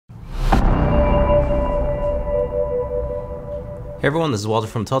Hey everyone, this is Walter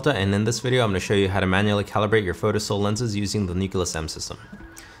from Tilta, and in this video I'm going to show you how to manually calibrate your photocell lenses using the Nucleus-M system.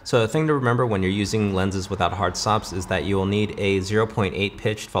 So the thing to remember when you're using lenses without hard stops is that you will need a 0.8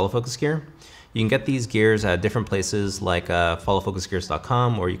 pitched follow focus gear. You can get these gears at different places like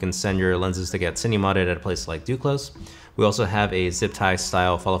followfocusgears.com, or you can send your lenses to get cine modded at a place like Nucleus. We also have a zip tie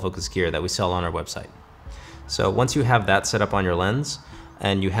style follow focus gear that we sell on our website. So once you have that set up on your lens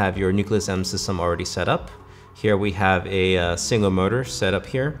and you have your Nucleus-M system already set up, here we have a single motor set up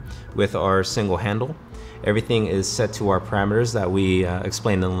here with our single handle. Everything is set to our parameters that we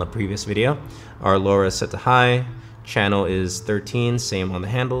explained in the previous video. Our LoRa is set to high, channel is 13, same on the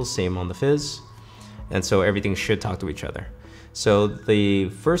handles, same on the fizz, and so everything should talk to each other. So the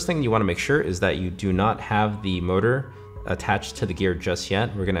first thing you want to make sure is that you do not have the motor attached to the gear just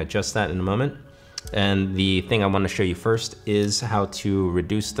yet. We're going to adjust that in a moment. And the thing I want to show you first is how to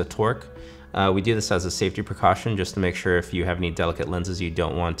reduce the torque. We do this as a safety precaution just to make sure if you have any delicate lenses, you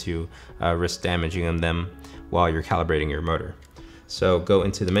don't want to risk damaging them while you're calibrating your motor. So go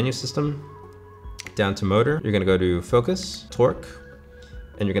into the menu system, down to motor, you're gonna go to focus, torque,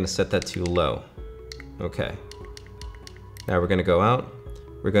 and you're gonna set that to low. Okay. Now we're gonna go out,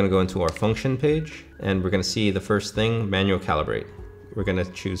 we're gonna go into our function page, and we're gonna see the first thing, manual calibrate. We're gonna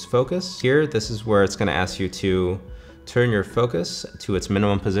choose focus. Here, this is where it's gonna ask you to turn your focus to its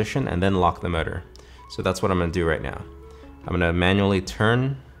minimum position and then lock the motor. So that's what I'm gonna do right now. I'm gonna manually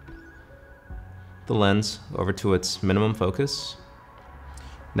turn the lens over to its minimum focus.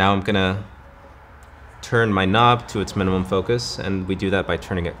 Now I'm gonna turn my knob to its minimum focus, and we do that by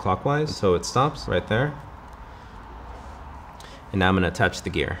turning it clockwise so it stops right there. And now I'm gonna attach the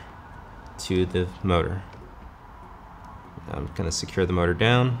gear to the motor. I'm gonna secure the motor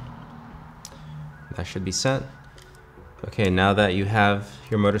down. That should be set. Okay, now that you have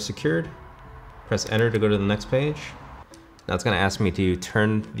your motor secured, press enter to go to the next page. Now it's gonna ask me to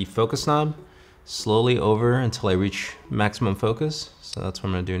turn the focus knob slowly over until I reach maximum focus. So that's what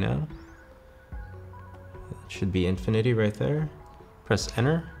I'm gonna do now. It should be infinity right there. Press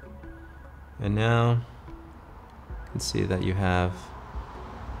enter. And now you can see that you have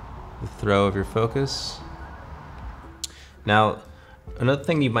the throw of your focus. Now, another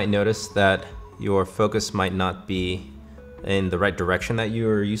thing you might notice that your focus might not be in the right direction that you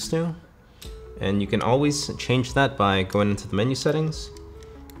are used to. And you can always change that by going into the menu settings,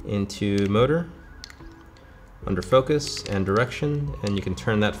 into motor, under focus and direction, and you can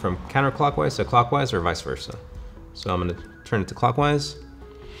turn that from counterclockwise to clockwise or vice versa. So I'm gonna turn it to clockwise,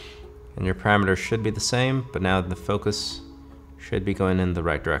 and your parameters should be the same, but now the focus should be going in the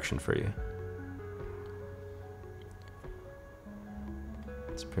right direction for you.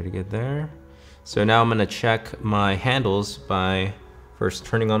 It's pretty good there. So now I'm gonna check my handles by first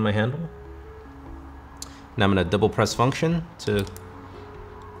turning on my handle. Now I'm gonna double press function to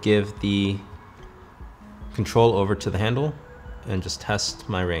give the control over to the handle and just test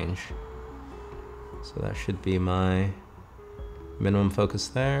my range. So that should be my minimum focus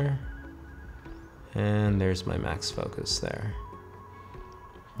there. And there's my max focus there.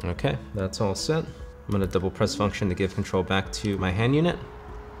 Okay, that's all set. I'm gonna double press function to give control back to my hand unit.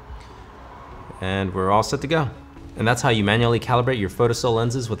 And we're all set to go. And that's how you manually calibrate your photocell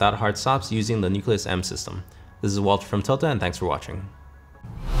lenses without hard stops using the Nucleus-M system. This is Walter from Tilta, and thanks for watching.